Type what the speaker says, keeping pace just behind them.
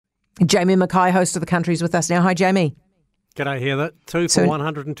Jamie Mackay, host of The Country's with us now. Hi, Jamie. G'day, Heather. 2 for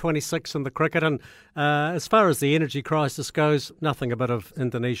 126 in the cricket. And as far as the energy crisis goes, nothing a bit of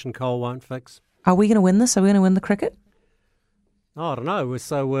Indonesian coal won't fix. Are we going to win this? Are we going to win the cricket? I don't know.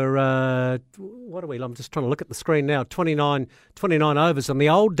 So we're, what are we? I'm just trying to look at the screen now. 29 overs. In the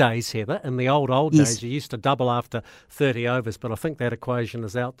old days, Heather, in the old days, you used to double after 30 overs, but I think that equation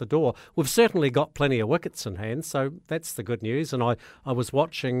is out the door. We've certainly got plenty of wickets in hand, so that's the good news. And I was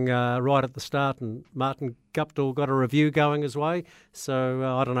watching right at the start, and Martin Guptill got a review going his way, so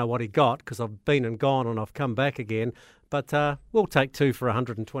I don't know what he got because I've been and gone and I've come back again. But we'll take 2 for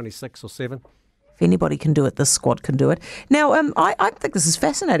 126 or 7. If anybody can do it, this squad can do it. Now, I think this is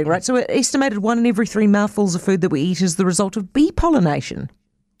fascinating, right? So estimated 1 in every 3 mouthfuls of food that we eat is the result of bee pollination.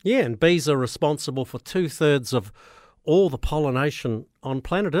 Yeah, and bees are responsible for 2/3 of all the pollination on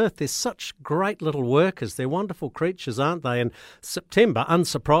planet Earth. They're such great little workers. They're wonderful creatures, aren't they? And September,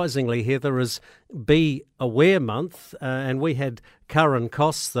 unsurprisingly, Heather, is Bee Aware Month, and we had Karen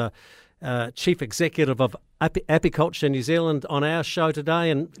Koss, the Chief Executive of Apiculture New Zealand, on our show today,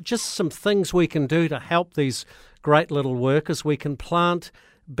 and just some things we can do to help these great little workers. We can plant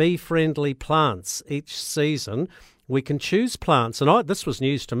bee-friendly plants each season. We can choose plants, and this was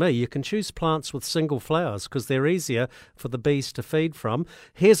news to me, you can choose plants with single flowers because they're easier for the bees to feed from.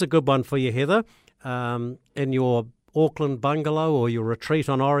 Here's a good one for you, Heather. In your Auckland bungalow or your retreat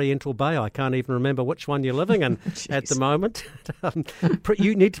on Oriental Bay, I can't even remember which one you're living in at the moment,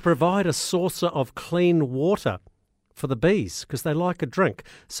 you need to provide a saucer of clean water for the bees because they like a drink.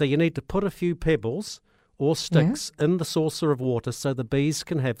 So you need to put a few pebbles or sticks in the saucer of water so the bees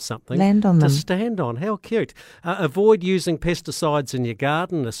can have something to stand on. How cute. Avoid using pesticides in your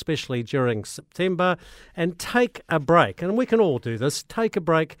garden, especially during September, and take a break. And we can all do this. Take a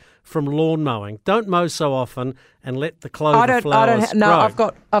break from lawn mowing. Don't mow so often and let the clover flowers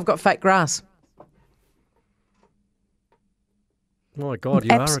grow. I've got fake grass. My God,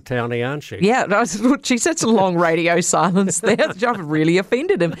 you are a townie, aren't you? Yeah, geez, that's a long radio silence there. I've really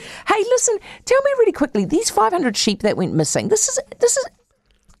offended him. Hey, listen, tell me really quickly, these 500 sheep that went missing, this is.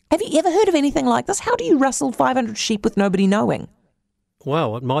 Have you ever heard of anything like this? How do you rustle 500 sheep with nobody knowing?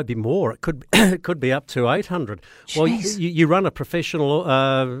 Well, it might be more. It could be up to 800. Jeez. Well, you run a professional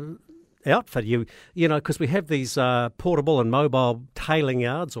outfit, you know, because we have these portable and mobile tailing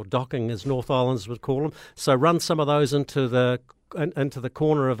yards, or docking as North Islanders would call them. So run some of those into the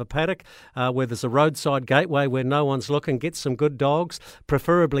corner of a paddock where there's a roadside gateway where no one's looking. Get some good dogs,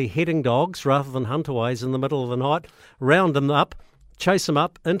 preferably heading dogs rather than huntaways in the middle of the night. Round them up, chase them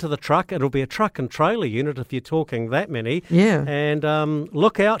up into the truck. It'll be a truck and trailer unit if you're talking that many. Yeah. And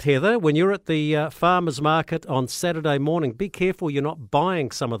look out, Heather, when you're at the farmers market on Saturday morning, be careful you're not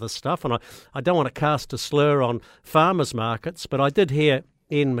buying some of the stuff. And I don't want to cast a slur on farmers markets, but I did hear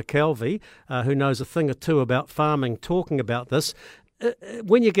Ian McKelvey, who knows a thing or two about farming, talking about this.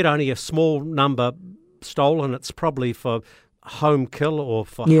 When you get only a small number stolen, it's probably for home kill or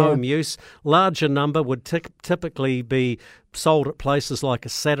for home use. Larger number would typically be sold at places like a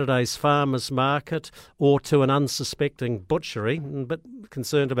Saturday's farmers market or to an unsuspecting butchery. But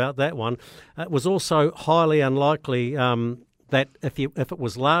concerned about that one. It was also highly unlikely that if it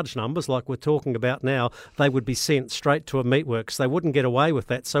was large numbers like we're talking about now, they would be sent straight to a meatworks. They wouldn't get away with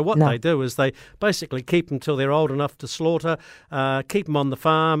that. So what they do is they basically keep them till they're old enough to slaughter, keep them on the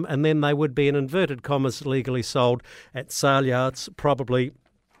farm, and then they would be, in inverted commas, legally sold at sale yards, probably,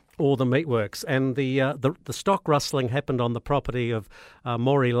 or the meatworks. And the stock rustling happened on the property of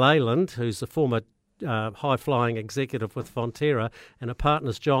Maury Leyland, who's a former high-flying executive with Fonterra, and a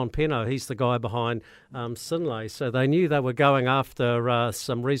partner's John Penno. He's the guy behind Synlait. So they knew they were going after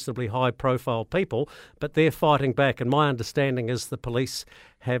some reasonably high-profile people, but they're fighting back. And my understanding is the police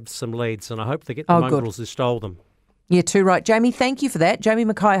have some leads, and I hope they get the mongrels who stole them. Yeah, too right. Jamie, thank you for that. Jamie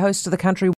Mackay, host of The Country.